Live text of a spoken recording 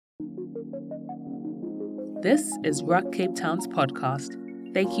This is Rock Cape Town's podcast.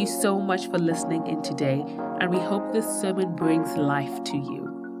 Thank you so much for listening in today, and we hope this sermon brings life to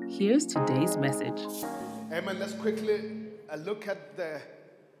you. Here's today's message. Amen. Let's quickly look at the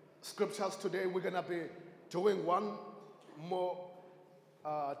scriptures today. We're going to be doing one more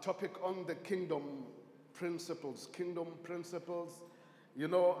topic on the kingdom principles. Kingdom principles. You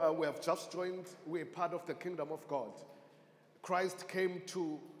know, we have just joined. We're part of the kingdom of God. Christ came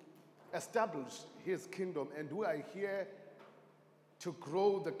to establish his kingdom, and we are here to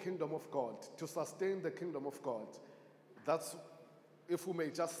grow the kingdom of God, to sustain the kingdom of God. That's, if we may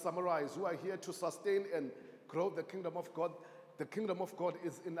just summarize, we are here to sustain and grow the kingdom of God. The kingdom of God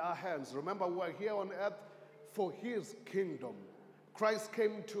is in our hands. Remember, we are here on earth for his kingdom. Christ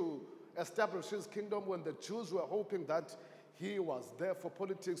came to establish his kingdom when the Jews were hoping that he was there for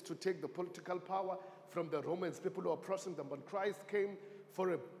politics, to take the political power from the Romans, people who were oppressing them. But Christ came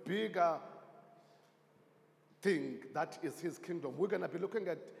for a bigger thing, that is his kingdom. We're going to be looking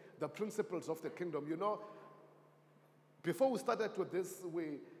at the principles of the kingdom. You know, before we started with this,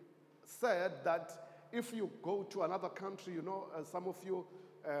 we said that if you go to another country, you know, some of you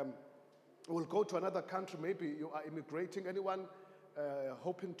will go to another country, maybe you are immigrating. Anyone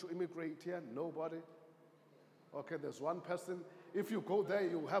hoping to immigrate here? Nobody? Okay, there's one person. If you go there,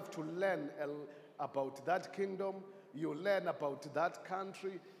 you have to learn about that kingdom. You learn about that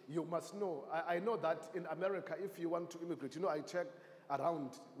country. You must know. I know that in America, if you want to immigrate, you know, I checked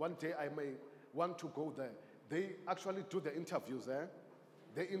around. One day I may want to go there. They actually do the interviews there.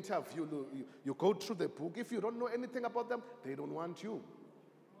 They interview you. You go through the book. If you don't know anything about them, they don't want you.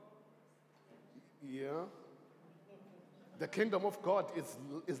 Yeah. The kingdom of God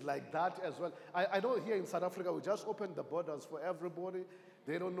is like that as well. I know here in South Africa, we just opened the borders for everybody.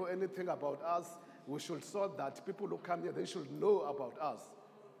 They don't know anything about us. We should sort that. People who come here, they should know about us.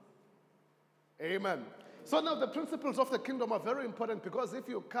 Amen. So now the principles of the kingdom are very important, because if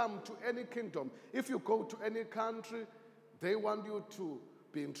you come to any kingdom, if you go to any country, they want you to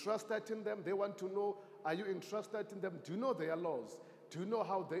be interested in them. They want to know, are you interested in them? Do you know their laws? Do you know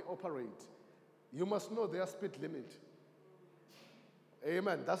how they operate? You must know their speed limit.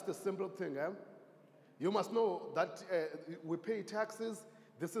 Amen. That's the simple thing. You must know that we pay taxes.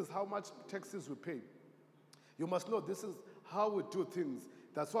 This is how much taxes we pay. You must know this is how we do things.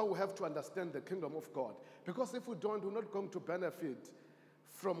 That's why we have to understand the kingdom of God. Because if we don't, we're not going to benefit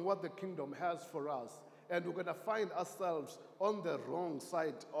from what the kingdom has for us. And we're going to find ourselves on the wrong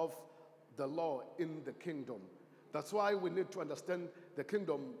side of the law in the kingdom. That's why we need to understand the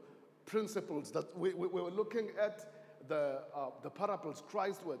kingdom principles. That we were looking at the parables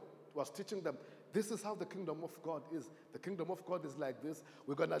Christ was teaching them. This is how the kingdom of God is. The kingdom of God is like this.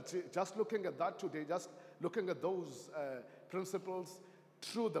 We're going to just looking at that today, just looking at those principles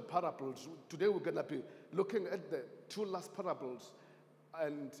through the parables. Today we're going to be looking at the two last parables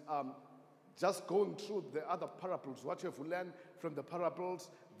and just going through the other parables, what you have learned from the parables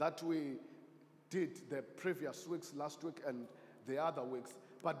that we did the previous weeks, last week and the other weeks.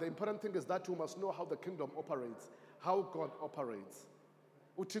 But the important thing is that you must know how the kingdom operates, how God operates.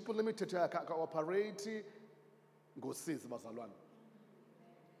 uThixo nemithetho yakhe aka-operate ngosizi bazalwane.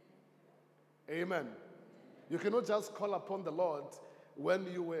 Amen. You cannot just call upon the Lord when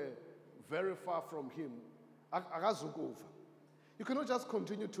you were very far from him. Akazukuva. You cannot just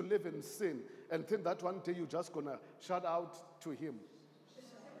continue to live in sin and think that one day you're just going to shout out to him.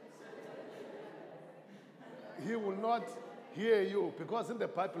 He will not hear you, because in the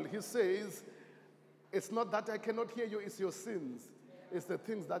Bible he says, it's not that I cannot hear you, it's your sins. It's the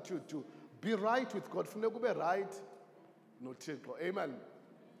things that you do. Be right with God. Funeka ube right noThixo. Amen.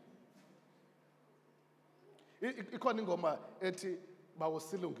 Ikhona ingoma ethi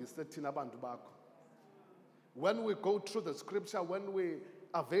bawusilungise thina abantu bakho. When we go through the scripture, when we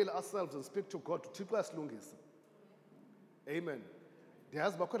avail ourselves and speak to God, uThixo uyasilungisa. Amen.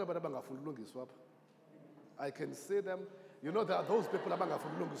 Ndiyazi bakhona abantu abangafuni ulungiswa apha. I can see them. You know, there are those people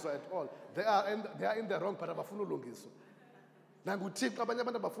abangafuni ulungiswa at all. They are in the wrong, but abafuni ulungiswa. NanguThixo abanye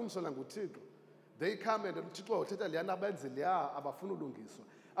abantu abafundiswa nanguThixo. They come and uThixo uthetha liyana benze liya abafuni ulungiswa.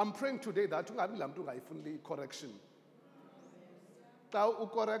 I'm praying today that ungabi la muntu ungayifuni correction. Xa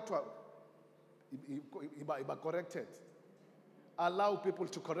ucorrectwa iba corrected. Allow people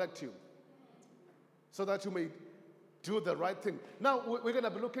to correct you so that you may do the right thing. Now we're going to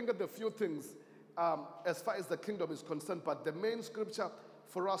be looking at the few things as far as the kingdom is concerned, but the main scripture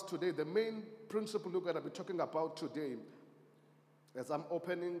for us today, the main principle we're going to be talking about today, as I'm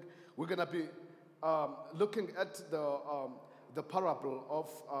opening, we're going to be looking at the parable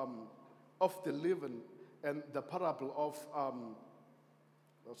of the leaven and the parable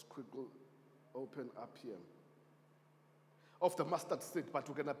Let's quickly open up here. Of the mustard seed, but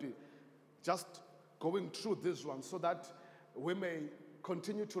we're going to be just going through this one so that we may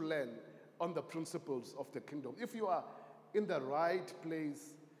continue to learn on the principles of the kingdom. If you are in the right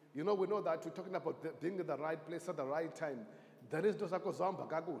place, we know that we're talking about being in the right place at the right time. There is no zakozamba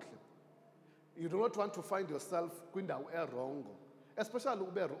kakuhle. You do not want to find yourself kwindawo wrong, especially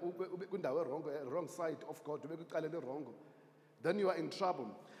kwindawo wrong side of God. Then you are in trouble.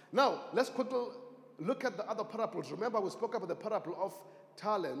 Now, let's quickly look at the other parables. Remember, we spoke about the parable of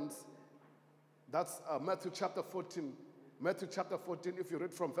talents. That's Matthew chapter 14. Matthew chapter 14, if you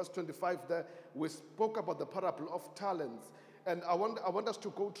read from verse 25 there, we spoke about the parable of talents. And I want us to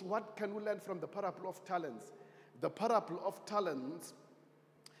go to what can we learn from the parable of talents. The parable of talents,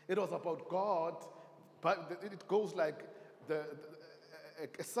 it was about God, but it goes like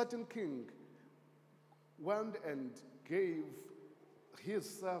a certain king went and gave his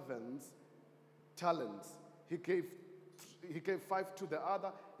servants talents. He gave 5 to the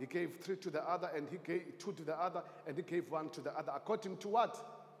other, he gave 3 to the other, and he gave 2 to the other, and he gave 1 to the other, according to what?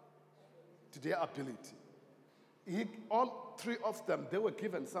 To their ability. All 3 of them, they were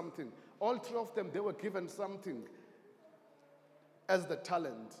given something. All 3 of them, they were given something as the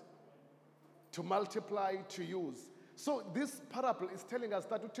talent to multiply, to use. So this parable is telling us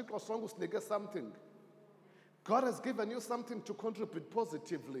that uThixo sonke usinike something. God has given you something to contribute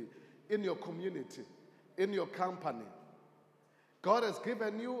positively in your community, in your company. God has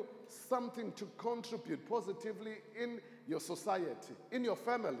given you something to contribute positively in your society, in your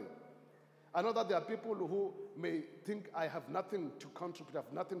family. I know that there are people who may think, I have nothing to contribute, I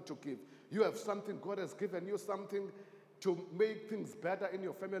have nothing to give. You have something, God has given you something to make things better in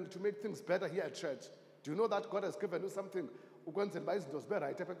your family, to make things better here at church. Do you know that God has given you something?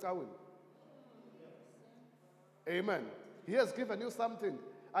 Amen. He has given you something.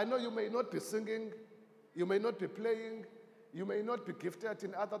 I know you may not be singing, you may not be playing, you may not be gifted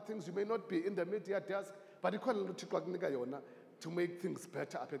in other things, you may not be in the media desk, but to make things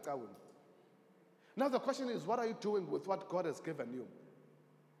better. Now the question is, what are you doing with what God has given you?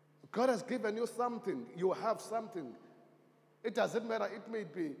 God has given you something. You have something. It doesn't matter. It may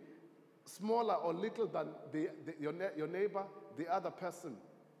be smaller or little than your neighbor, the other person.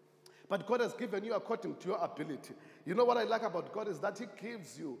 But God has given you according to your ability. You know what I like about God is that He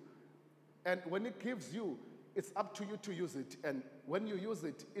gives you. And when He gives you, it's up to you to use it. And when you use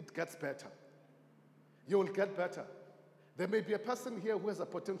it, it gets better. You will get better. There may be a person here who has a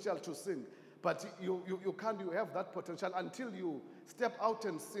potential to sing, but you can't have that potential until you step out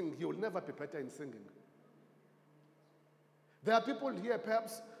and sing. You will never be better in singing. There are people here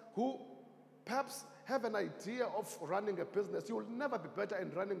perhaps who have an idea of running a business. You will never be better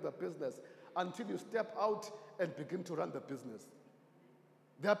in running the business until you step out and begin to run the business.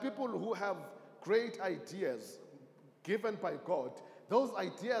 There are people who have great ideas given by God. Those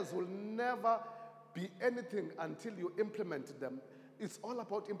ideas will never be anything until you implement them. It's all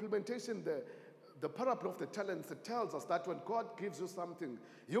about implementation. The parable of the talents, it tells us that when God gives you something,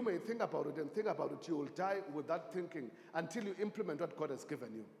 you may think about it and think about it. You will die with that thinking until you implement what God has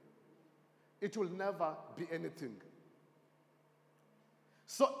given you. It will never be anything.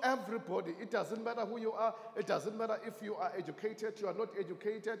 So everybody, it doesn't matter who you are. It doesn't matter if you are educated, you are not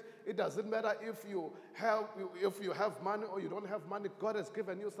educated. It doesn't matter if you have money or you don't have money. God has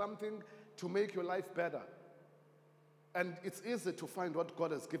given you something to make your life better. And it's easy to find what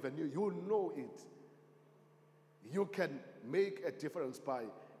God has given you. You know it. You can make a difference by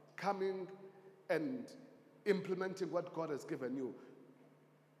coming and implementing what God has given you.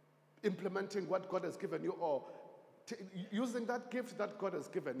 Implementing what God has given you, or using that gift that God has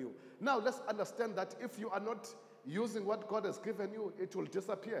given you. Now, let's understand that if you are not using what God has given you, it will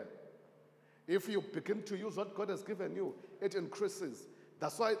disappear. If you begin to use what God has given you, it increases.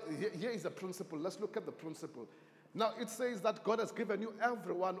 That's why here is a principle. Let's look at the principle. Now, it says that God has given you,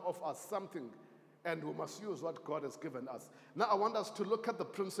 every one of us, something, and we must use what God has given us. Now, I want us to look at the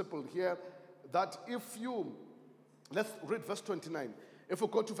principle here that let's read verse 29. If we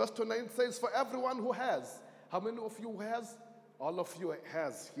go to verse 29, it says, for everyone who has, how many of you has? All of you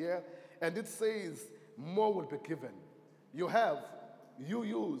has here. And it says, more will be given. You have, you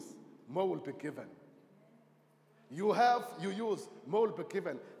use, more will be given. You have, you use, more will be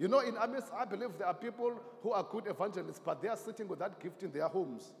given. You know, in Amis, I believe there are people who are good evangelists, but they are sitting with that gift in their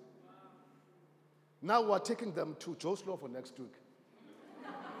homes. Now we're taking them to Joe Slow for next week.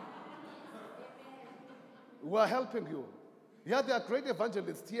 We're helping you. Yeah, there are great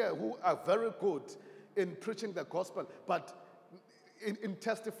evangelists here who are very good in preaching the gospel, but in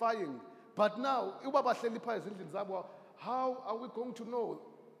testifying. But now, how are we going to know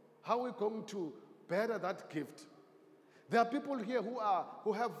How are we going to better that gift? There are people here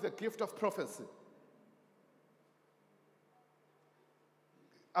who have the gift of prophecy.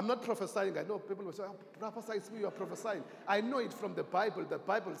 I'm not prophesying. I know people will say, oh, prophesy, it's me, you are prophesying. I know it from the Bible. The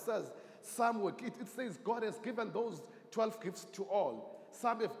Bible says, it says God has given those 12 gifts to all.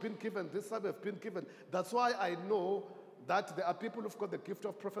 Some have been given this, some have been given. That's why I know that there are people who've got the gift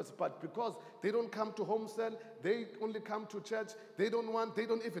of prophecy, but because they don't come to home cell, they only come to church, they don't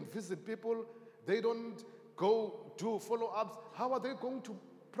even visit people, they don't go do follow-ups, how are they going to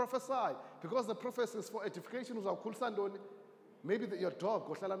prophesy? Because the prophecy is for edification. Maybe your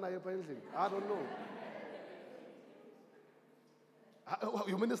dog, I don't know.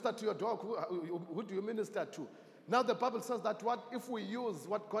 You minister to your dog, who do you minister to? Now the Bible says that if we use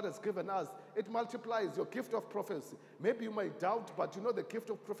what God has given us, it multiplies your gift of prophecy. Maybe you might doubt, but you know the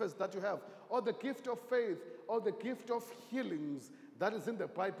gift of prophecy that you have, or the gift of faith, or the gift of healings that is in the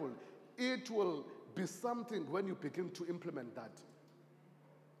Bible. It will be something when you begin to implement that.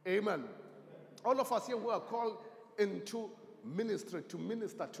 Amen. All of us here who are called into ministry, to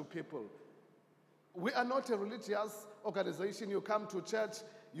minister to people. We are not a religious organization. You come to church,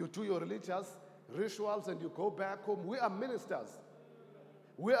 you do your religious rituals, and you go back home. We are ministers.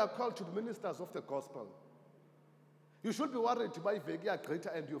 We are called to be ministers of the gospel. You should be worried by Vegia greater,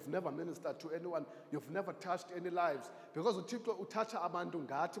 and you've never ministered to anyone. You've never touched any lives. Because touch abantu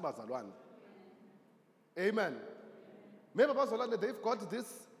ngathi bazalwane. Amen. Maybe bazalwane, they've got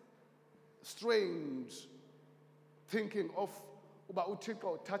this strange thinking of uba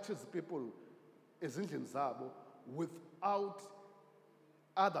uThixo touches people ezindlini zabo without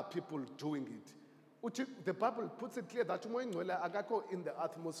other people doing it. The Bible puts it clear that umoya ingcwele akakho in the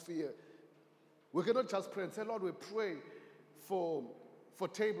atmosphere. We cannot just pray and say, Lord, we pray for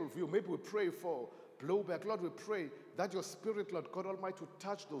table view. Maybe we pray for blowback. Lord, we pray that your spirit, Lord God Almighty, will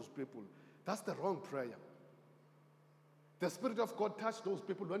touch those people. That's the wrong prayer. The Spirit of God touch those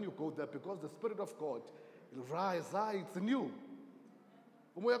people when you go there, because the Spirit of God resides in you.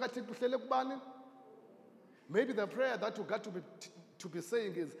 Maybe the prayer that you got to be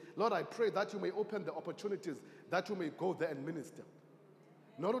saying is, Lord, I pray that you may open the opportunities, that you may go there and minister.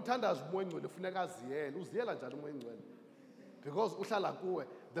 Because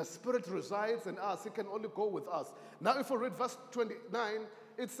the Spirit resides in us. He can only go with us. Now if we read verse 29,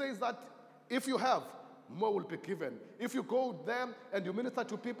 it says that if you have, more will be given. If you go there and you minister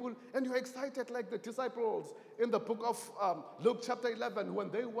to people and you're excited like the disciples in the book of Luke chapter 11, when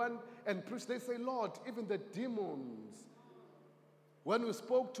they went and preached, they say, Lord, even the demons, when we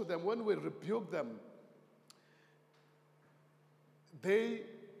spoke to them, when we rebuked them, they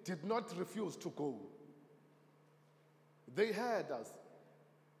did not refuse to go. They heard us.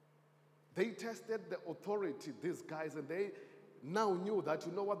 They tested the authority, these guys, and they now knew that,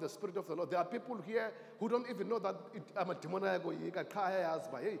 you know what, the Spirit of the Lord. There are people here who don't even know that I'm a demon.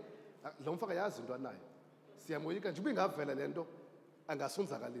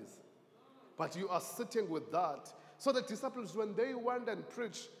 But you are sitting with that. So the disciples, when they went and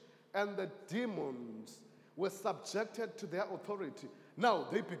preached, and the demons were subjected to their authority, now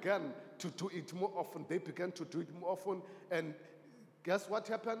they began to do it more often. They began to do it more often. And guess what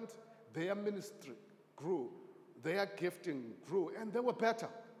happened? Their ministry grew. Their gifting grew, and they were better.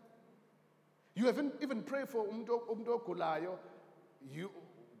 You haven't even prayed for umdo kulayo,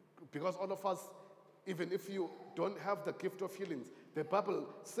 because all of us, even if you don't have the gift of healings, the Bible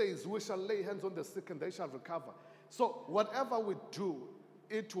says we shall lay hands on the sick and they shall recover. So whatever we do,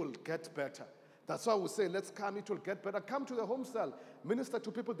 it will get better. That's why we say, let's come, it will get better. Come to the home cell, minister to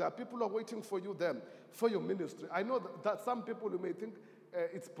people. There are people who are waiting for you there, for your ministry. I know that some people, you may think,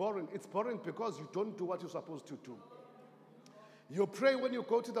 it's boring. It's boring because you don't do what you're supposed to do. You pray when you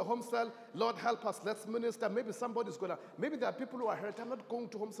go to the home cell, Lord, help us, let's minister. Maybe somebody's going to, maybe there are people who are hurt. I'm not going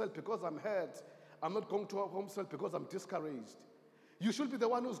to home cell because I'm hurt. I'm not going to a home cell because I'm discouraged. You should be the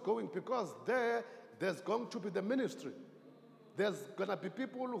one who's going, because there's going to be the ministry. There's going to be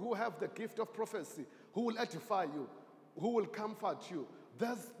people who have the gift of prophecy, who will edify you, who will comfort you.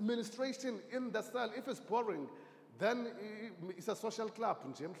 There's ministration in the cell. If it's boring, then it's a social club.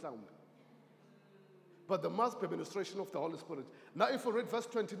 But there must be administration of the Holy Spirit. Now, if we read verse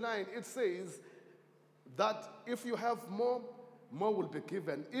 29, it says that if you have more will be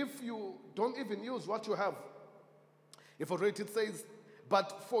given. If you don't even use what you have, if we read, it says,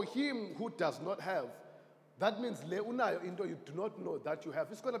 but for him who does not have, that means le unayo into you do not know that you have,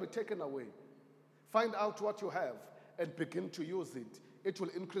 it's going to be taken away. Find out what you have and begin to use it. It will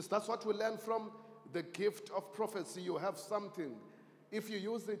increase. That's what we learn from the gift of prophecy. You have something. If you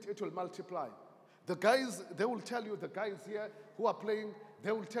use it, it will multiply. The guys, they will tell you, the guys here who are playing,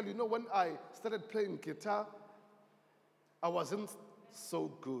 They will tell you, when I started playing guitar, I wasn't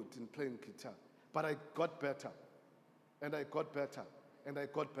so good in playing guitar, but I got better, and I got better, and I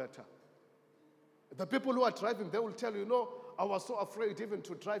got better. The people who are driving, they will tell you, I was so afraid even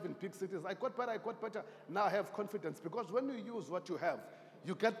to drive in big cities. I got better. Now I have confidence, because when you use what you have,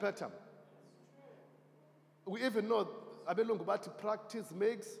 you get better. We even know, abelungu bathi practice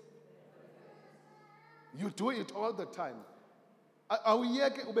makes. You do it all the time.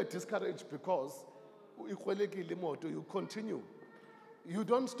 Awuyeke ube discouraged because ikhwelekile imoto, you continue. You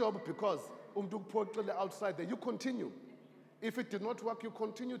don't stop because umuntu ukuphoxile outside there. You continue. If it did not work, you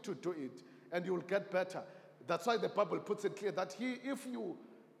continue to do it, and you will get better. That's why the Bible puts it clear that if you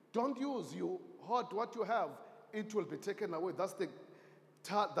don't use, you hoard what you have, it will be taken away. That's the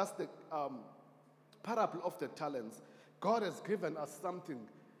parable of the talents. God has given us something.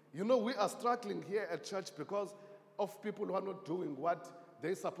 We are struggling here at church because of people who are not doing what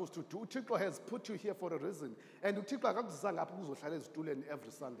they're supposed to do. Uthixo has put you here for a reason. And Uthixo akakuzisa ngapha ukuzohlala ezitulweni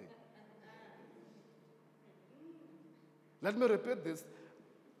every Sunday. Let me repeat this.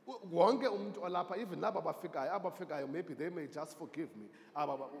 Wonke umuntu olapha, even laba abafikayo, maybe they may just forgive me.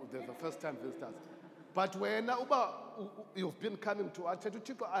 They're the first time visitors. But when you've been coming to our church,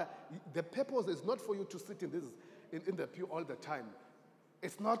 the purpose is not for you to sit in the pew all the time.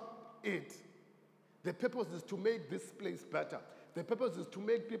 It's not it. The purpose is to make this place better. The purpose is to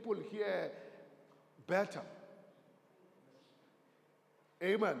make people here better.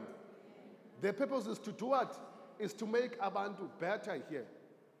 Amen. The purpose is to do what? Is to make abantu better here.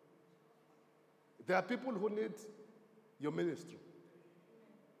 There are people who need your ministry.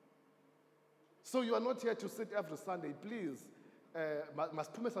 So you are not here to sit every Sunday. Please,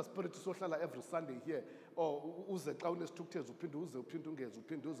 masiphume spirit sohlala every Sunday here. Or uze xa unesithukuthezi uphinde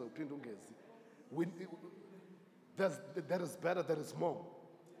ungezi. There is better, there is more.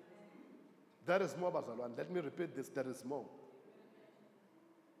 There is more, bazalwane. Let me repeat this, there is more.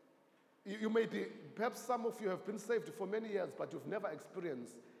 You may be, perhaps some of you have been saved for many years, but you've never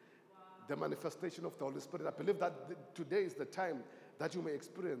experienced the manifestation of the Holy Spirit. I believe that today is the time that you may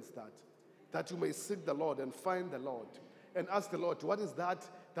experience that you may seek the Lord and find the Lord and ask the Lord, what is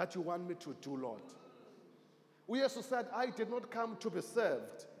that you want me to do, Lord? We also said, I did not come to be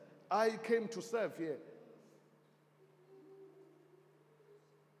served. I came to serve here.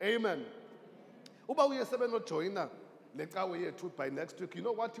 Amen. Uba uyesebe no joiner le cawe yethu by next week, you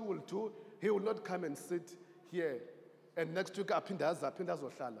know what he will do? He will not come and sit here and next week aphinde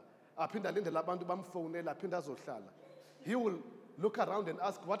azohlala. Aphinde alindele abantu bamfonela aphinde azohlala. He will look around and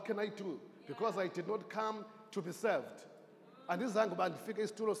ask, what can I do? Because I did not come to be served. Andizange uba ndifike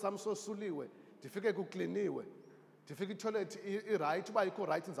isitulo sam sosuliwe, ndifike kukliniwe, ndifike itoilet i-right, uba ikho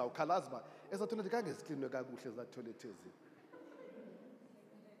right ndizawukhalaza uba eza toilet khange ziklinwe kakuhle eza toilet ezi.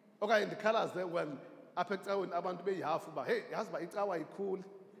 Okanye ndikhalaze when apha ecaweni abantu beyihafu uba hey, yazi uba icawa ikhulu.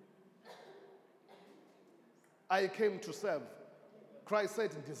 I came to serve. Christ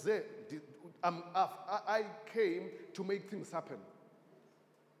said, I came to make things happen.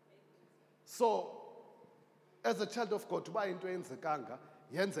 So, as a child of God, uba into yenzekanga,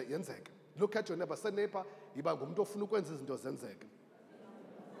 yenzeke. Look at your neighbor. Say, neighbor, yiba ngumuntu ofuna ukwenza izinto zenzeke.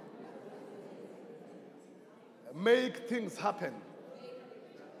 Make things happen.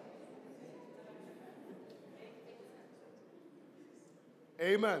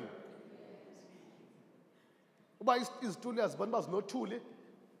 Amen. Uba izitulo yazibona uba zinothuli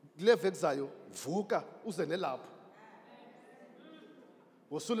kule veki zayo vuka uze nelapho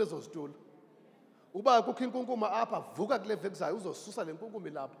wosule ezo zitulo. Uba kukho inkunkuma apha vuka kule veki zayo uzosusa le nkunkuma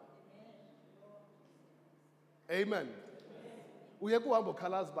ilapho. Amen. Uye kuhamba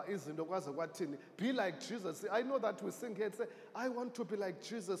ukhalaza uba izinto kwaze kwathini. Be like Jesus. I know that we sing here and say, I want to be like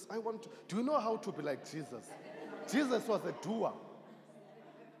Jesus. Do you know how to be like Jesus? Jesus was a doer.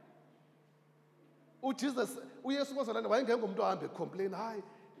 uJesus uYesu kozalana wayengengumuntu ahambe complain hayi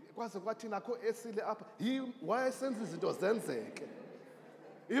kwaze kwathina akho esile apha wayesenza izinto zenzeke.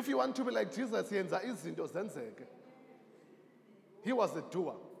 If you want to be like Jesus, yenza izinto zenzeke. He was a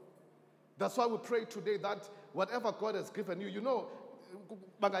doer. That's why we pray today that whatever God has given you, you know,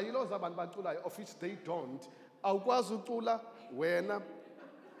 bangayiloza abantu baculayo of which they don't. Awukwazi ucula wena.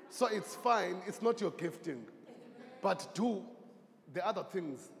 So it's fine, it's not your gifting. But do the other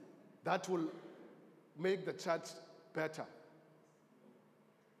things that will make the church better.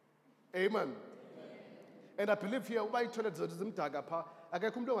 Amen. And I believe here, uba i-toilet zethu zimdaka pha,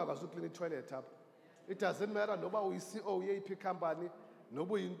 akekho umuntu ongakwazi uklina i-toilet apha. It doesn't matter noba uyi-CEO yeyiphi company,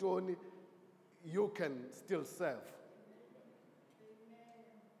 noba uyintoni, you can still serve.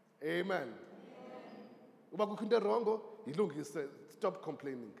 Amen. Uba kukho into erongo, yilungise. stop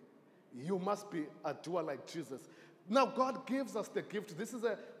complaining. You must be a doer like Jesus. Now, God gives us the gift. This is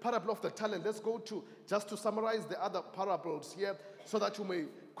a parable of the talent. Let's go to, just to summarize the other parables here, so that you may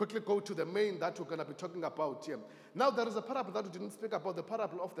quickly go to the main that we're going to be talking about here. Now, there is a parable that we didn't speak about, the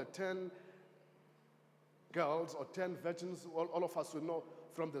parable of the 10 girls or 10 virgins. All of us will know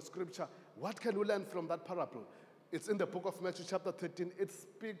from the scripture. What can we learn from that parable? It's in the book of Matthew chapter 13. It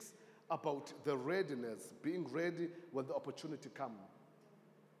speaks about the readiness, being ready when the opportunity comes.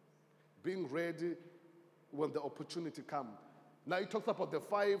 Being ready when the opportunity comes. Now it talks about the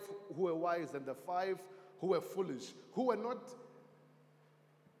 5 who were wise and the 5 who were foolish, who were not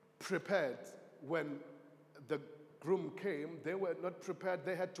prepared when the groom came. They were not prepared.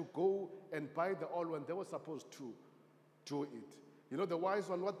 They had to go and buy the oil when they were supposed to do it. You know, the wise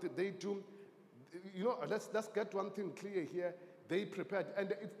one, what did they do? You know, let's get one thing clear here. They prepared,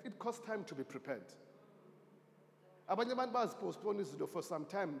 and it cost time to be prepared. Abanye abantu bazipostpone izinto for some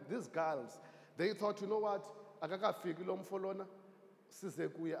time. These girls, they thought, you know what, akakafiki lo mfo lona, size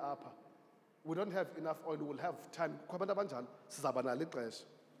kuye apha. We don't have enough oil, we'll have time. Kwabantu abanjalo, sizaba nalo ixesha.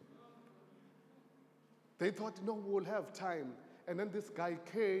 They thought, no, we'll have time. And then this guy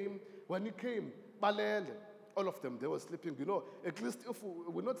came. When he came, balele, all of them, they were sleeping. You know, at least if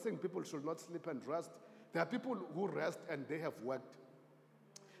we're not saying people should not sleep and rest. There are people who rest and they have worked.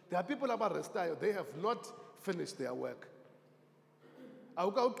 There are people who rest, they have not finished their work.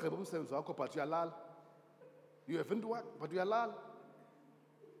 But you haven't worked, but you are lal.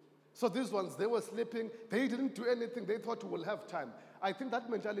 So these ones, they were sleeping. They didn't do anything. They thought we will have time. I think that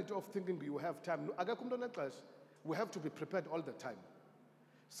mentality of thinking we will have time, we have to be prepared all the time.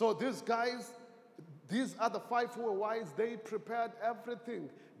 So these guys, these are the 5 who were wise. They prepared everything.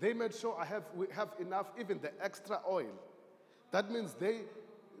 They made sure we have enough, even the extra oil. That means they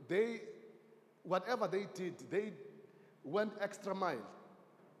whatever they did, they went extra mile.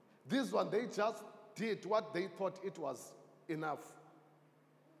 This one, they just did what they thought it was enough.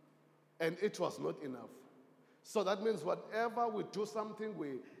 And it was not enough. So that means whatever we do something,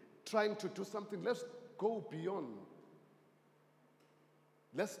 we're trying to do something, let's go beyond.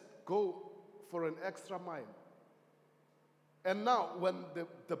 Let's go for an extra mile. And now, when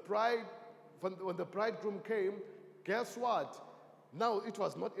the bridegroom came, guess what? Now it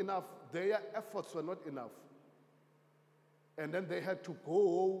was not enough. Their efforts were not enough. And then they had to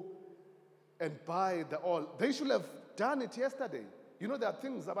go and buy the oil. They should have done it yesterday. You know, there are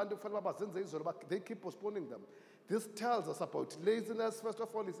things they keep postponing them. This tells us about laziness. First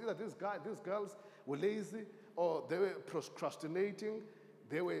of all, it's either these girls were lazy or they were procrastinating.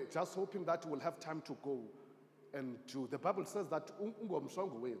 They were just hoping that we'll have time to go and do. The Bible says that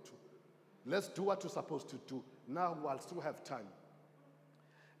let's do what we're supposed to do. Now we'll still have time.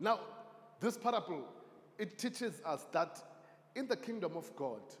 Now, this parable, it teaches us that in the kingdom of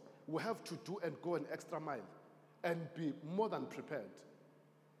God, we have to do and go an extra mile and be more than prepared.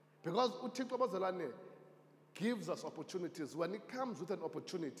 Because uThixo Bazalwane gives us opportunities. When it comes with an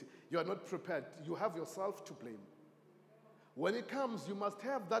opportunity, you are not prepared. You have yourself to blame. When it comes, you must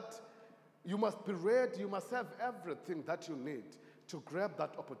have that, you must be ready, you must have everything that you need to grab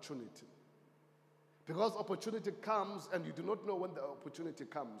that opportunity. Because opportunity comes and you do not know when the opportunity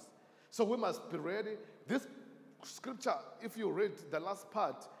comes. So we must be ready. This scripture, if you read the last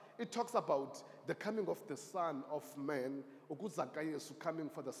part, it talks about the coming of the Son of Man, Yesu coming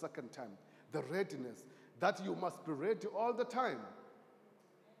for the second time. The readiness, that you must be ready all the time.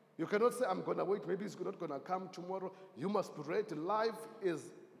 You cannot say, I'm going to wait, maybe it's not going to come tomorrow. You must be ready. Life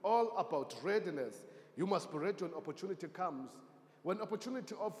is all about readiness. You must be ready when opportunity comes. When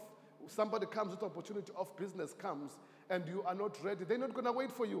opportunity of somebody comes, with opportunity of business comes, and you are not ready, they're not going to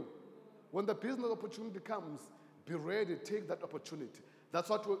wait for you. When the business opportunity comes, be ready, take that opportunity. That's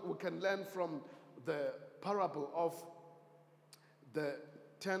what we can learn from the parable of the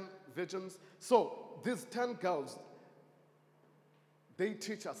 10 virgins. So these 10 girls, they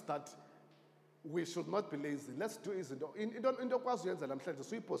teach us that we should not be lazy. Let's do it. Into kwazi uyenza namhlanje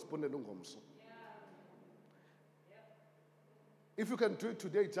suyipostpone ngomso. If you can do it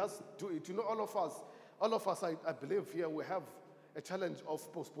today, just do it. You know, all of us, I believe here we have a challenge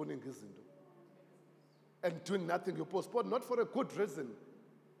of postponing izinto and doing nothing. You postpone not for a good reason,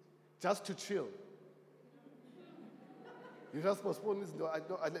 just to chill. You just postpone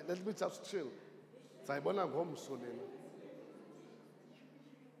izinto. Let me just chill. Sayibona ngomso lena.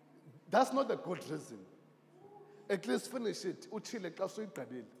 That's not a good reason. At least finish it. Uchile xa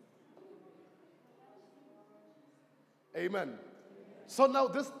suyigqibile. Amen. So now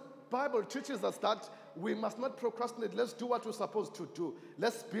this Bible teaches us that we must not procrastinate. Let's do what we're supposed to do.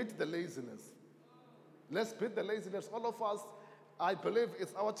 Let's beat the laziness. Let's beat the laziness. All of us I believe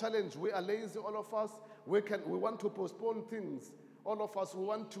it's our challenge. We are lazy, all of us. We want to postpone things. All of us, we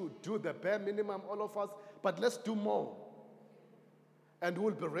want to do the bare minimum, all of us. But let's do more. And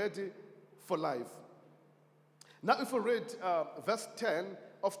we'll be ready for life. Now, if we read verse 10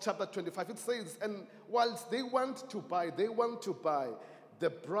 of chapter 25, it says, and whilst they want to buy, the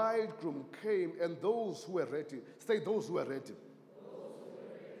bridegroom came, and those who were ready, say those who were ready,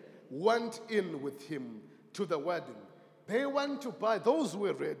 went in with him to the wedding. They want to buy, those who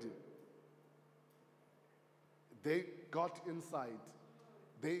were ready. They got inside.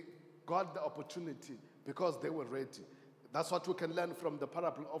 They got the opportunity because they were ready. That's what we can learn from the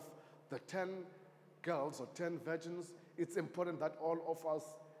parable of the 10 girls or 10 virgins. It's important that all of us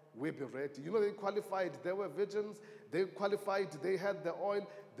will be ready. You know, they qualified. They were virgins. They qualified. They had the oil.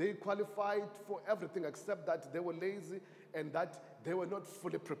 They qualified for everything except that they were lazy and that they were not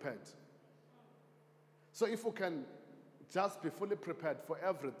fully prepared. So if we can just be fully prepared for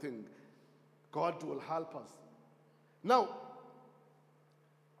everything, God will help us. Now,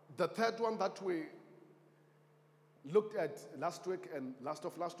 the third one that we looked at last week and last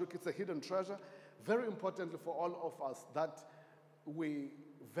week, it's a hidden treasure. Very importantly for all of us that we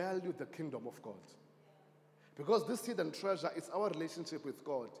value the kingdom of God. Because this hidden treasure is our relationship with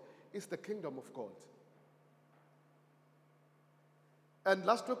God. It's the kingdom of God. And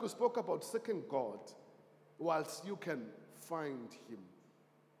last week we spoke about seeking God whilst you can find him.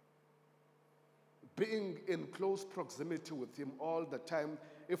 Being in close proximity with him all the time.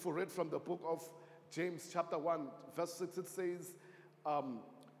 If we read from the book of James chapter 1, verse 6, it says,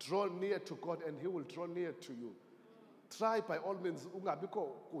 draw near to God and he will draw near to you. Try by all means, ungabikho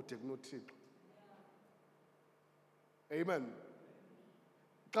kude kunoThixo. Amen.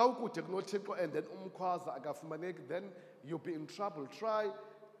 Xa ukude kunoThixo and then umkhwaza akafumaneki, then you'll be in trouble. Try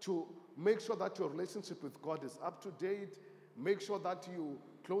to make sure that your relationship with God is up to date. Make sure that you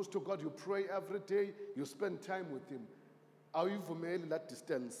close to God, you pray every day, you spend time with him. Awuvumeli that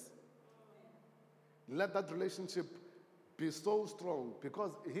distance. Let that relationship be so strong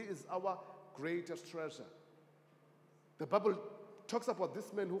because he is our greatest treasure. The Bible talks about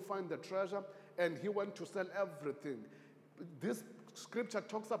this man who found the treasure and he went to sell everything. This scripture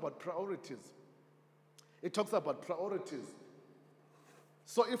talks about priorities. It talks about priorities.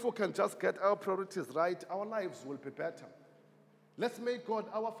 So if we can just get our priorities right, our lives will be better. Let's make God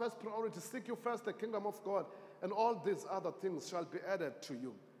our first priority. Seek you first the kingdom of God, and all these other things shall be added to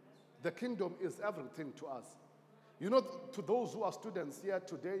you. The kingdom is everything to us. You know, to those who are students here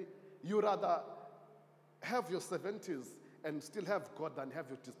today, you rather have your 70s and still have God than have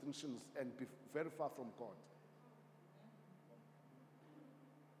your distinctions and be very far from God.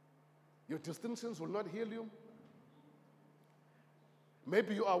 Your distinctions will not heal you.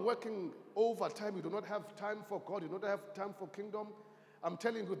 Maybe you are working overtime, you do not have time for God, you do not have time for kingdom. I'm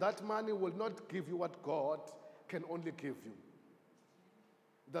telling you, that money will not give you what God can only give you.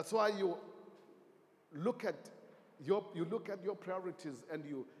 That's why you look at your priorities and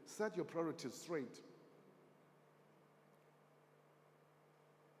you set your priorities straight.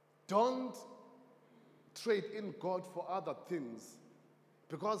 Don't trade in God for other things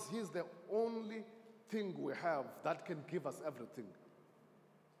because he's the only thing we have that can give us everything.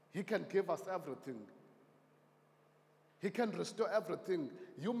 He can give us everything. He can restore everything.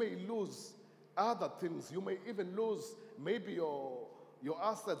 You may lose other things. You may even lose maybe your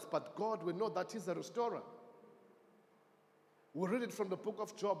assets, but God will know that he's a restorer. We read it from the book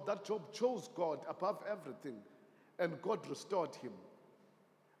of Job, that Job chose God above everything, and God restored him.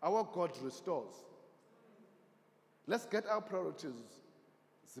 Our God restores. Let's get our priorities.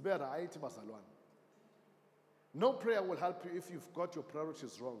 No prayer will help you if you've got your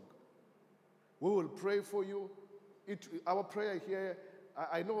priorities wrong. We will pray for you. Our prayer here,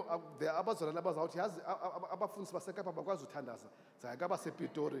 I know there are abazalwane abazawuthi yazi abafundisi baseKapa bakwazi uthandaza sayakaba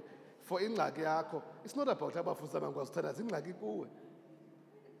sePitori for ingxaki yakho. It's not about abafundisi abangakwazi uthandaza, ingxaki kuwe.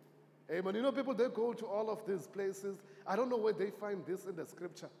 Amen. You know, people, they go to all of these places. I don't know where they find this in the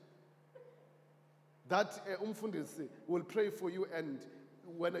scripture. That umfundisi will pray for you, and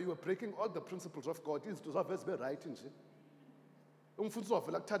when you are breaking all the principles of God, izinto zavele zibe right nje. Umfundisi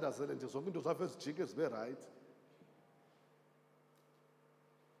wavela kuthandazele nje zonke into zavele zijike zibe right.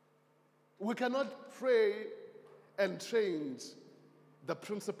 We cannot pray and change the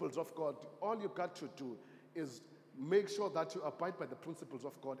principles of God. All you got to do is make sure that you abide by the principles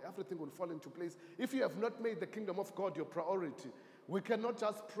of God. Everything will fall into place. If you have not made the kingdom of God your priority, we cannot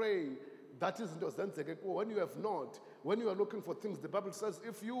just pray that is when you have not. When you are looking for things, the Bible says,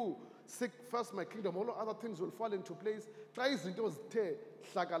 if you seek first my kingdom, all other things will fall into place.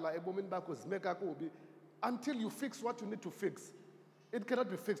 Until you fix what you need to fix. It cannot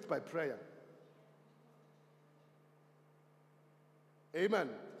be fixed by prayer. Amen.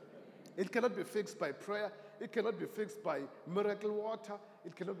 It cannot be fixed by prayer. It cannot be fixed by miracle water.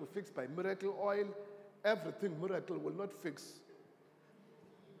 It cannot be fixed by miracle oil. Everything miracle will not fix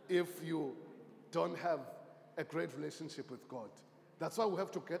if you don't have a great relationship with God. That's why we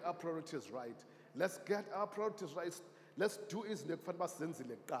have to get our priorities right. Let's get our priorities right. Let's do it.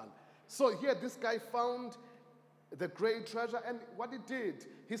 So here this guy found the great treasure, and what he did,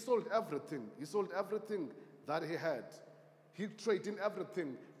 he sold everything. He sold everything that he had. He traded in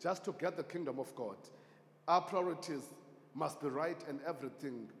everything just to get the kingdom of God. Our priorities must be right, and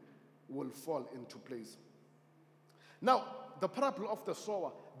everything will fall into place. Now, the parable of the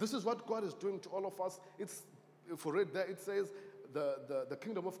sower, this is what God is doing to all of us. It's, if we read there, it says the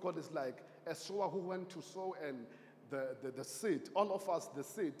kingdom of God is like a sower who went to sow, and the seed, all of us, the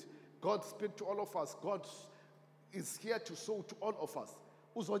seed, God speaks to all of us. God is here to sow to all of us.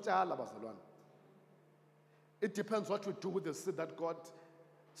 It depends what we do with the seed that God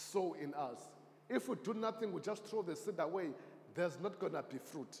sow in us. If we do nothing, we just throw the seed away, there's not going to be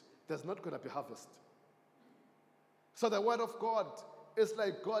fruit. There's not going to be harvest. So the word of God is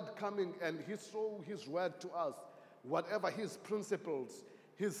like God coming and he sow his word to us. Whatever his principles,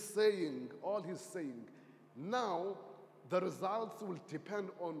 his saying, all he's saying. Now, the results will depend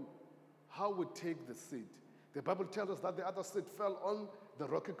on how we take the seed. The Bible tells us that the other seed fell on the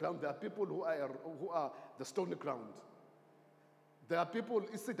rocky ground. There are people who are the stony ground. There are people,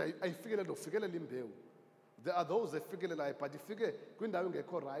 there are those that figure like, but if you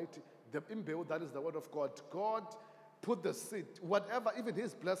right, the imbew, that is the word of God. God put the seed, whatever, even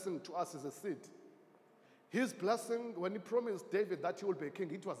his blessing to us is a seed. His blessing, when he promised David that he will be a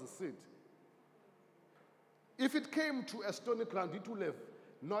king, it was a seed. If it came to a stony ground, it would have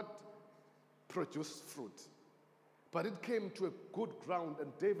not produced fruit. But it came to a good ground,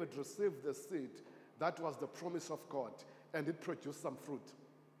 and David received the seed. That was the promise of God, and it produced some fruit.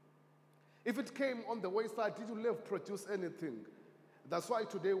 If it came on the wayside, it would have produced anything. That's why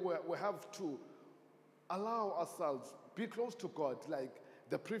today we have to allow ourselves, be close to God, like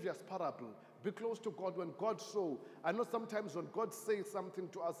the previous parable. Be close to God when God shows. I know sometimes when God says something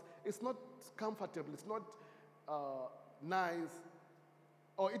to us, it's not comfortable, it's not nice,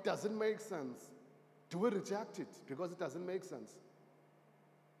 or it doesn't make sense. Do we reject it because it doesn't make sense?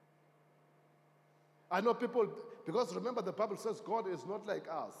 I know people, because remember the Bible says God is not like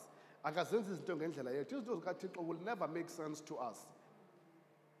us. It will never make sense to us.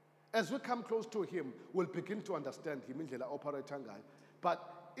 As we come close to him, we'll begin to understand him.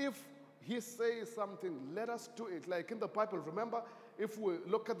 But if he says something, let us do it. Like in the Bible, remember, if we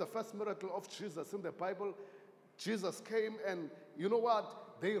look at the first miracle of Jesus in the Bible, Jesus came and you know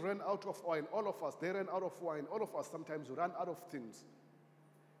what? They ran out of oil. All of us, they ran out of wine. All of us sometimes run out of things.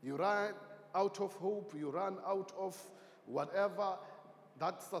 You run out of hope. You run out of whatever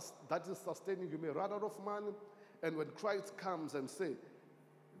that is sustaining you. You may run out of money. And when Christ comes and say,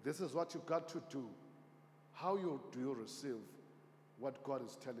 this is what you got to do, how do you receive what God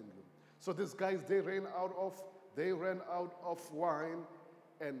is telling you? So these guys, they ran out of wine,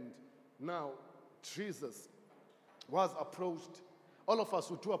 and now Jesus was approached. All of us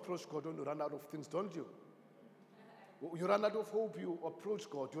who do approach God when you run out of things, don't you? You run out of hope, you approach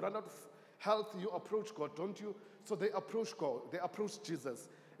God. You run out of health, you approach God, don't you? So they approach God. They approach Jesus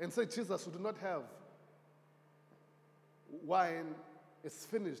and say, Jesus, we do not have wine. It's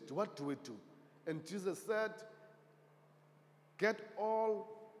finished. What do we do? And Jesus said, get all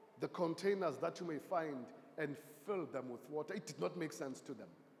the containers that you may find and fill them with water. It did not make sense to them.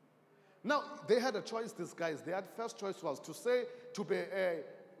 Now, they had a choice, these guys. Their first choice was to say, to be a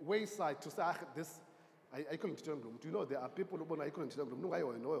wayside, to say, this, I couldn't tell them. Do you know, there are people who I couldn't tell them.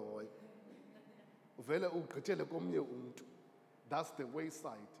 That's the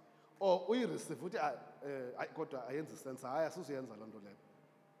wayside. Or we receive, I got a sense,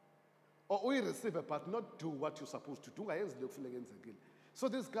 or we receive it, but not do what you're supposed to do. So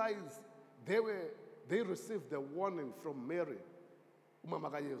these guys, they received the warning from Mary.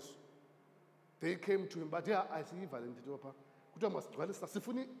 They came to him, but yeah, I see Valentine.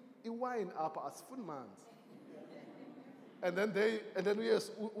 Sifuni wine up as fun mans. And then yes,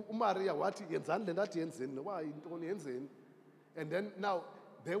 Maria, what and then now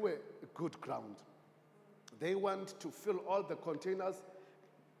they were good ground. They went to fill all the containers.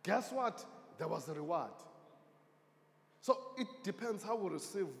 Guess what? There was a reward. So it depends how we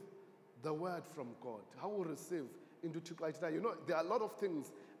receive the word from God, how we receive into Tikla. You know, there are a lot of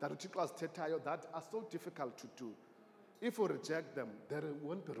things that that are so difficult to do. If we reject them, there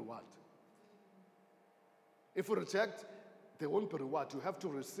won't be reward. If we reject there won't be reward. You have to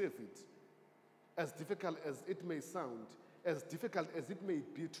receive it. As difficult as it may sound, as difficult as it may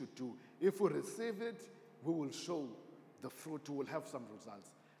be to do, if we receive it, we will show the fruit, we will have some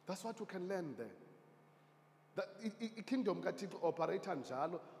results. That's what we can learn there. The kingdom kaThixo operates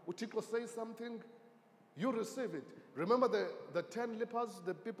njalo. uThixo says something, you receive it. Remember the 10 lepers,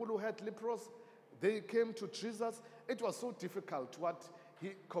 the people who had leprosy, they came to Jesus. It was so difficult what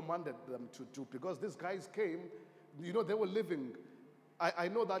he commanded them to do because these guys came, they were living. I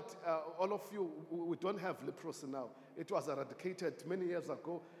know that all of you, we don't have leprosy now. It was eradicated many years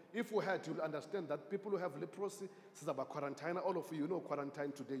ago. If we had, you'll understand that people who have leprosy, this is about quarantine. All of you know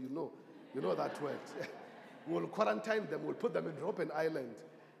quarantine today, you know that word. We'll quarantine them, we'll put them in Robben Island.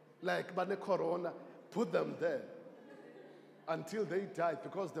 Like Bane Corona, put them there until they died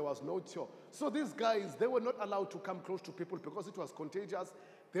because there was no cure. So these guys, they were not allowed to come close to people because it was contagious.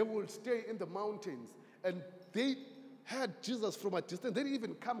 They would stay in the mountains and they had Jesus from a distance. They didn't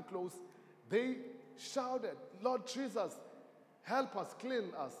even come close. They shouted, Lord Jesus, help us,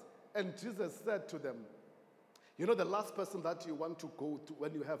 clean us. And Jesus said to them, the last person that you want to go to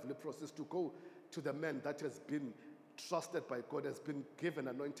when you have leprosy is to go to the man that has been trusted by God, has been given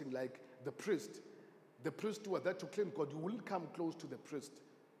anointing like the priest. The priest who were there to clean God, you wouldn't come close to the priest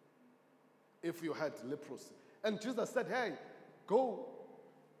if you had leprosy. And Jesus said, hey, go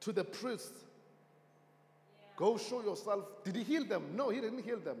to the priest. Go show yourself. Did he heal them? No, he didn't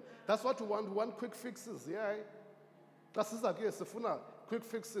heal them. That's what we want. We want quick fixes. Yeah. That's quick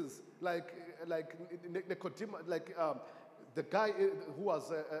fixes. Like Nicodemus, the guy who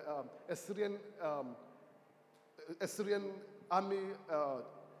was a Syrian army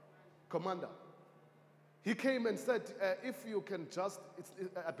commander. He came and said, if you can just,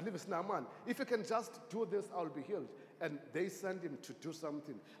 I believe it's Naaman, if you can just do this, I'll be healed. And they sent him to do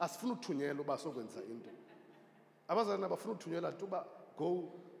something.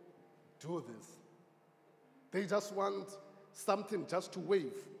 Go do this. They just want something just to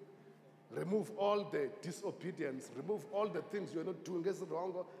wave. Remove all the disobedience. Remove all the things you're not doing is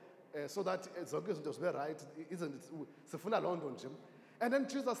wrong, so that it's just right. Isn't it? And then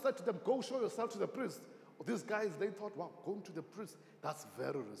Jesus said to them, go show yourself to the priest. These guys, they thought, wow, going to the priest, that's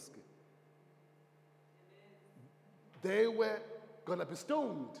very risky. They were going to be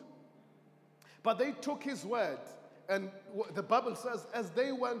stoned. But they took his word. And the Bible says, as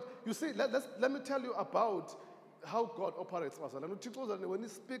they went, you see, let me tell you about how God operates. When he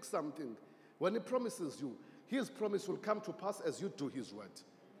speaks something, when he promises you, his promise will come to pass as you do his word.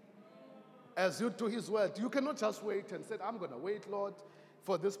 As you do his word. You cannot just wait and say, I'm going to wait, Lord,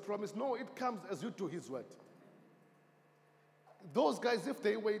 for this promise. No, it comes as you do his word. Those guys, if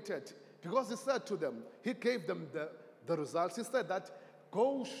they waited, because he said to them, he gave them the results. He said that,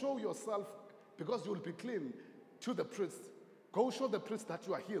 go show yourself, because you will be clean, to the priest. Go show the priest that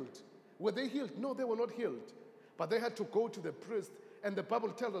you are healed. Were they healed? No, they were not healed. But they had to go to the priest. And the Bible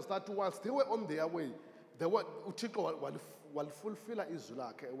tells us that whilst they were on their way, they were when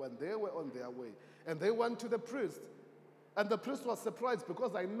they were on their way. And they went to the priest. And the priest was surprised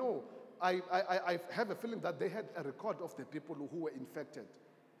because I know, I have a feeling that they had a record of the people who were infected.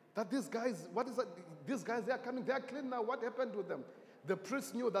 That these guys, what is that? These guys, they are coming, they are clean now. What happened with them? The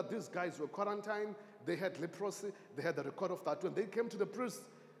priest knew that these guys were quarantined. They had leprosy. They had a record of that. When they came to the priest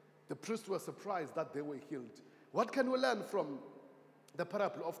was surprised that they were healed. What can we learn from the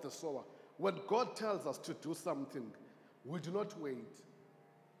parable of the sower? When God tells us to do something, we do not wait.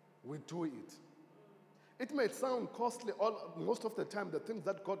 We do it. It may sound costly. Most of the time, the things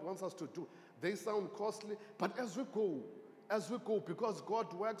that God wants us to do, they sound costly. But as we go, because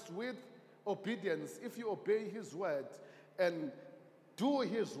God works with obedience, if you obey his word and do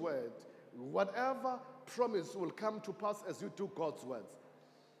his word, whatever promise will come to pass as you do God's words.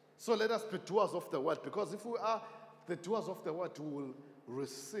 So let us be doers of the word, because if we are the doers of the word, we will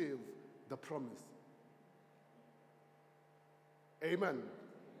receive the promise. Amen.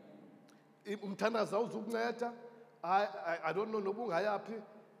 I don't know,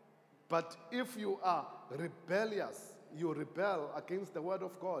 but if you are rebellious, you rebel against the word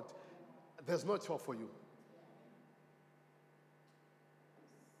of God, there's no hope for you.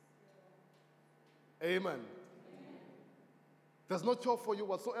 Amen. There's no hope for you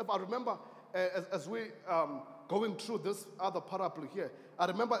whatsoever. I remember as we going through this other parable here, I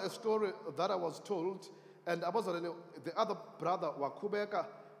remember a story that I was told, and the other brother, Wakubeka,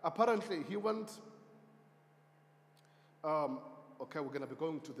 apparently he went, okay, we're going to be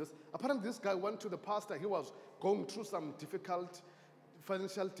going to this. Apparently this guy went to the pastor. He was going through some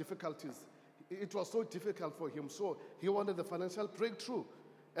financial difficulties. It was so difficult for him, so he wanted the financial breakthrough.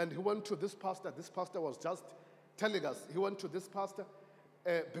 And he went to this pastor. This pastor was just telling us he went to this pastor.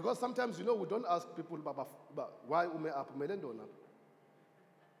 Because sometimes, we don't ask people, "Baba, why ume up melendona?"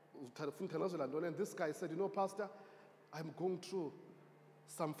 And this guy said, "Pastor, I'm going through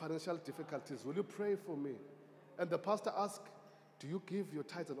some financial difficulties. Will you pray for me?" And the pastor asked, "Do you give your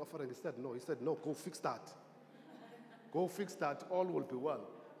tithes and offering?" He said, "No." He said, "No, go fix that. Go fix that. All will be well."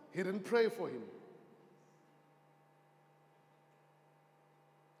 He didn't pray for him.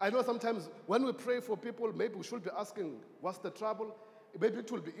 I know sometimes when we pray for people, maybe we should be asking, what's the trouble? Maybe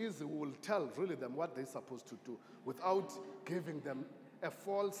it will be easy. We will tell really them what they're supposed to do without giving them a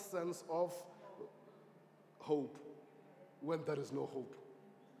false sense of hope when there is no hope.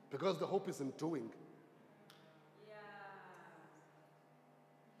 Because the hope is in doing. Yeah.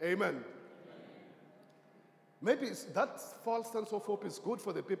 Amen. Maybe that false sense of hope is good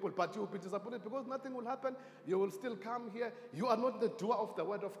for the people, but you will be disappointed because nothing will happen. You will still come here. You are not the doer of the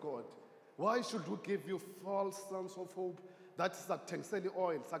word of God. Why should we give you false sense of hope? That's sakutengisela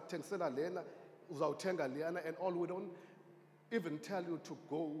oil, sakutengisela lena, uzawuthenga lena, and all. We don't even tell you to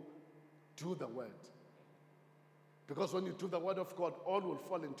go do the word. Because when you do the word of God, all will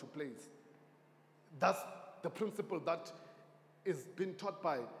fall into place. That's the principle that is being taught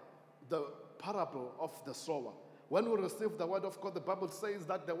by the parable of the sower. When we receive the word of God, the Bible says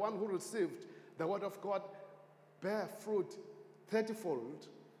that the one who received the word of God bear fruit 30-fold,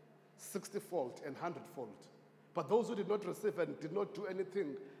 60-fold, and 100-fold. But those who did not receive and did not do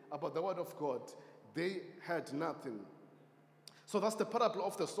anything about the word of God, they had nothing. So that's the parable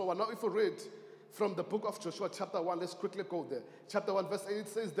of the sower. Now if we read from the book of Joshua chapter 1, let's quickly go there. Chapter 1 verse 8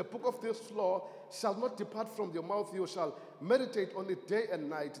 says, "The book of this law shall not depart from your mouth. You shall meditate on it day and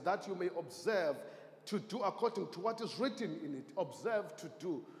night, that you may observe to do according to what is written in it." Observe to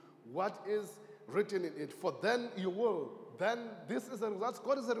do what is written in it. For then you will. Then this is a result.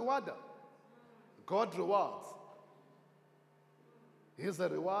 God is a rewarder. God rewards. He's a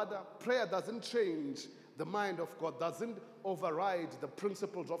rewarder. Prayer doesn't change the mind of God, doesn't override the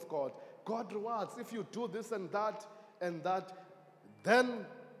principles of God. God rewards. If you do this and that, then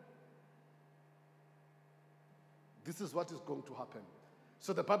this is what is going to happen.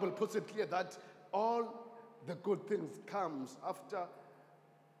 So the Bible puts it clear that all the good things comes after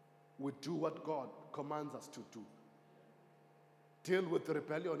we do what God commands us to do. Deal with the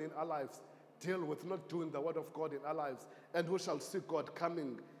rebellion in our lives. Deal with not doing the word of God in our lives. And we shall see God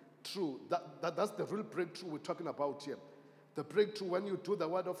coming through. That's the real breakthrough we're talking about here. The breakthrough when you do the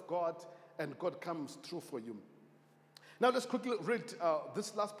word of God and God comes through for you. Now let's quickly read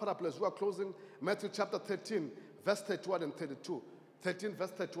this last parable as we are closing. Matthew chapter 13, verse 31 and 32. 13,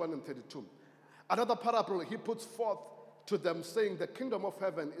 verse 31 and 32. Another parable he puts forth to them, saying, "The kingdom of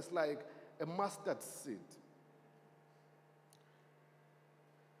heaven is like a mustard seed,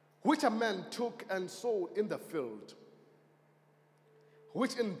 which a man took and sowed in the field,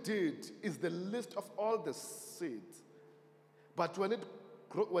 which indeed is the least of all the seeds. But when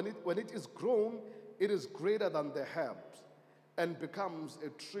it is grown, it is greater than the herbs, and becomes a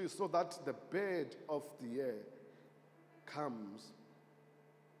tree, so that the bird of the air come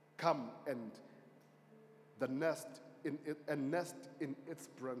and nest in its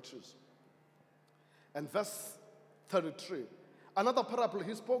branches." And verse 33. Another parable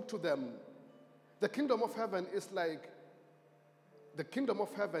he spoke to them. The kingdom of heaven is like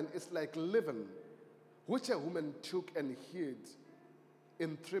leaven, which a woman took and hid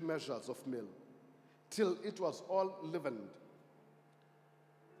in 3 measures of meal, till it was all leavened.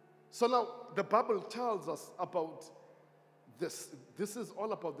 So now the Bible tells us about this. This is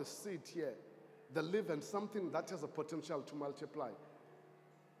all about the seed here, the leaven, something that has a potential to multiply.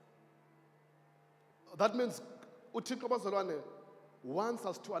 That means uThixo bazalwane wants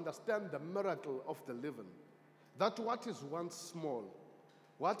us to understand the miracle of the leaven. That what is once small,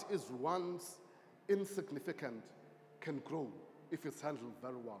 what is once insignificant, can grow if it's handled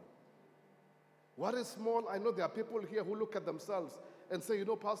very well. What is small, I know there are people here who look at themselves and say,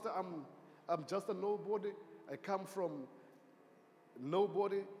 Pastor, I'm just a nobody. I come from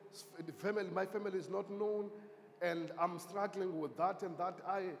nobody. My family is not known, and I'm struggling with that and that.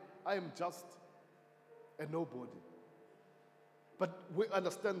 I am just a nobody. But we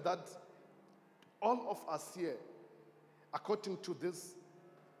understand that all of us here, according to this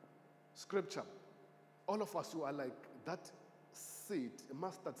scripture, all of us who are like that seed, a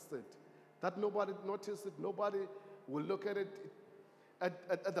mustard seed, that nobody notices it, nobody will look at it.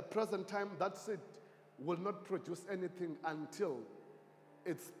 At the present time, that seed will not produce anything until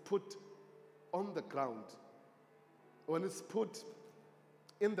it's put on the ground. When it's put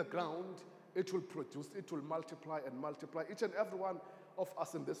in the ground, it will produce, it will multiply and multiply. Each and every one of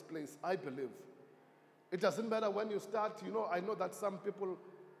us in this place, I believe, It doesn't matter when you start. I know that some people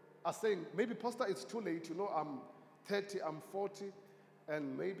are saying, maybe, Pastor, it's too late. I'm 30, I'm 40,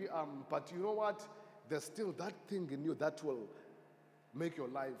 and maybe but you know what? There's still that thing in you that will make your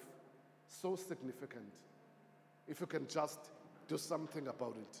life so significant if you can just do something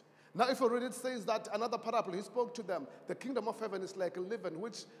about it. Now, if you read it, says that another parable, he spoke to them, the kingdom of heaven is like a leaven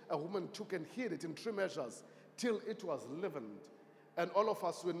which a woman took and hid it in 3 measures till it was leavened. And all of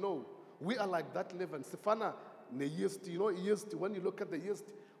us will know we are like that leaven. Sifana, the yeast, yeast, when you look at the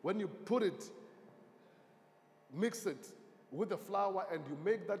yeast, when you put it, mix it with the flour and you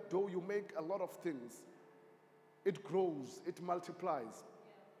make that dough, you make a lot of things. It grows, it multiplies.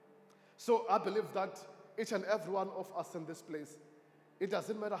 So I believe that each and every one of us in this place, it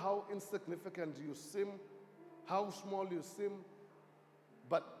doesn't matter how insignificant you seem, how small you seem,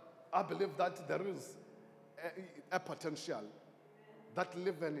 but I believe that there is a potential that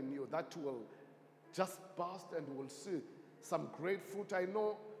lives in you that will just burst and will see some great fruit. I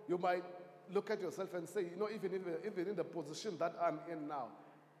know you might look at yourself and say, even in the position that I'm in now,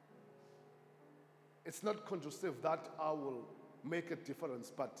 it's not conducive that I will make a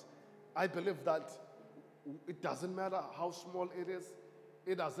difference. But I believe that it doesn't matter how small it is.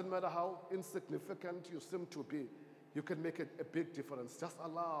 It doesn't matter how insignificant you seem to be. You can make a big difference. Just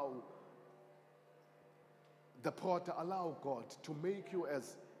allow the potter, allow God to make you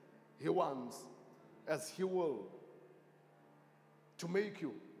as He wants, as He will, to make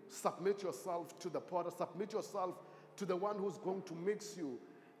you. Submit yourself to the potter. Submit yourself to the one who's going to mix you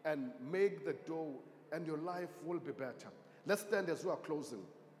and make the dough, and your life will be better. Let's stand as we are closing.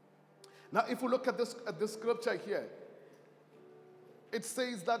 Now, if we look at this scripture here, it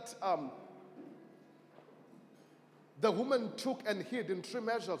says that the woman took and hid in 3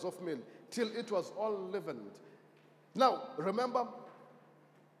 measures of meal till it was all leavened. Now, remember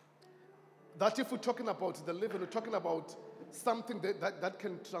that if we're talking about the leaven, we're talking about something that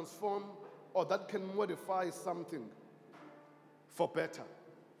can transform or that can modify something for better.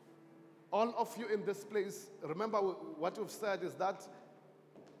 All of you in this place, remember what we've said is that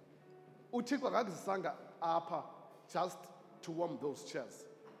uThixo akakuzisanga apha just to warm those chairs.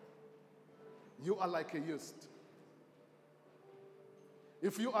 You are like a yeast.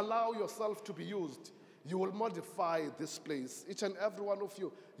 If you allow yourself to be used, you will modify this place. Each and every one of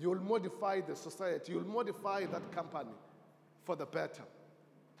you, you will modify the society. You will modify that company for the better.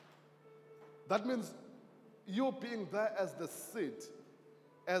 That means you being there as the seed,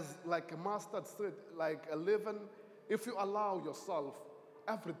 as like a mustard seed, like a leaven. If you allow yourself,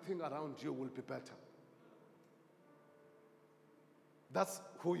 everything around you will be better. That's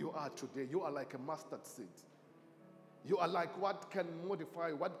who you are today. You are like a mustard seed. You are like what can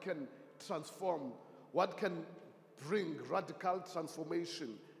modify, what can transform, what can bring radical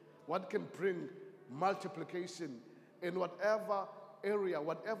transformation, what can bring multiplication in whatever area,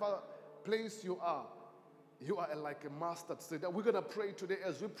 whatever place you are. You are like a mustard seed. And we're going to pray today.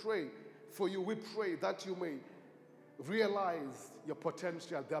 As we pray for you, we pray that you may realize your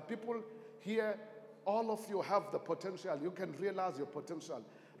potential. There are people here, all of you have the potential. You can realize your potential.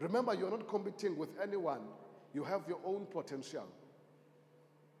 Remember, you're not competing with anyone. You have your own potential.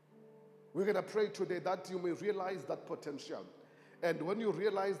 We're going to pray today that you may realize that potential. And when you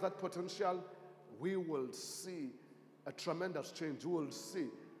realize that potential, we will see a tremendous change. We will see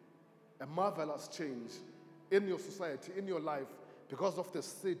a marvelous change in your society, in your life, because of the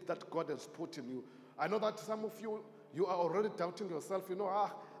seed that God has put in you. I know that some of you, you are already doubting yourself.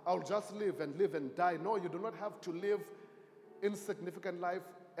 I'll just live and die. No, you do not have to live insignificant life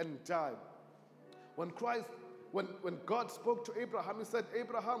and die. When God spoke to Abraham, He said,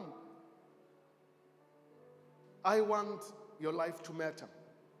 Abraham, I want your life to matter.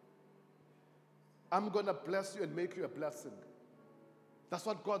 I'm going to bless you and make you a blessing. That's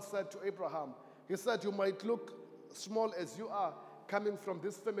what God said to Abraham. He said, you might look small as you are coming from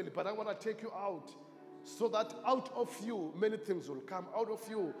this family, but I want to take you out so that out of you, many things will come. Out of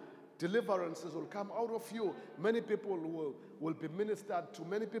you, deliverances will come. Out of you, many people will be ministered to.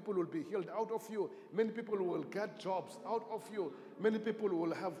 Many people will be healed. Out of you, many people will get jobs. Out of you, many people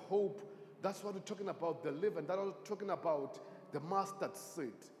will have hope. That's what we're talking about, the leaven. That's what we're talking about, the mustard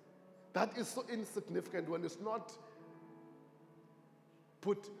seed. That is so insignificant when it's not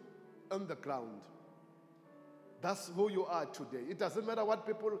put on the ground. That's who you are today. It doesn't matter what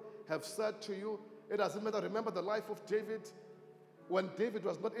people have said to you. It doesn't matter. Remember the life of David? When David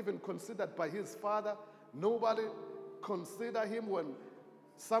was not even considered by his father, nobody considered him. When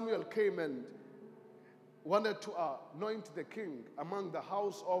Samuel came and wanted to anoint the king among the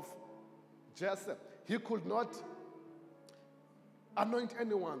house of Jesse, he could not anoint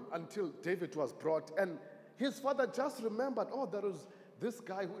anyone until David was brought. And his father just remembered, oh, there is this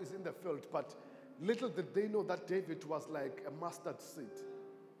guy who is in the field. But little did they know that David was like a mustard seed.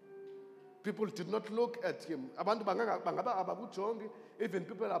 People did not look at him. Abantu bangaba abakujongi. Even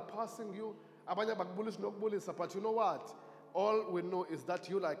people are passing you. Abanye bakubulisa nokubulisa. But you know what? All we know is that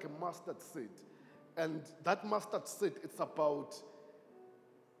you're like a mustard seed. And that mustard seed, it's about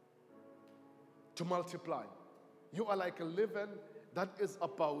to multiply. You are like a leaven that is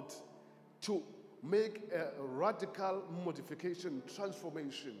about to make a radical modification,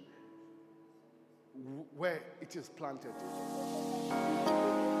 transformation where it is planted.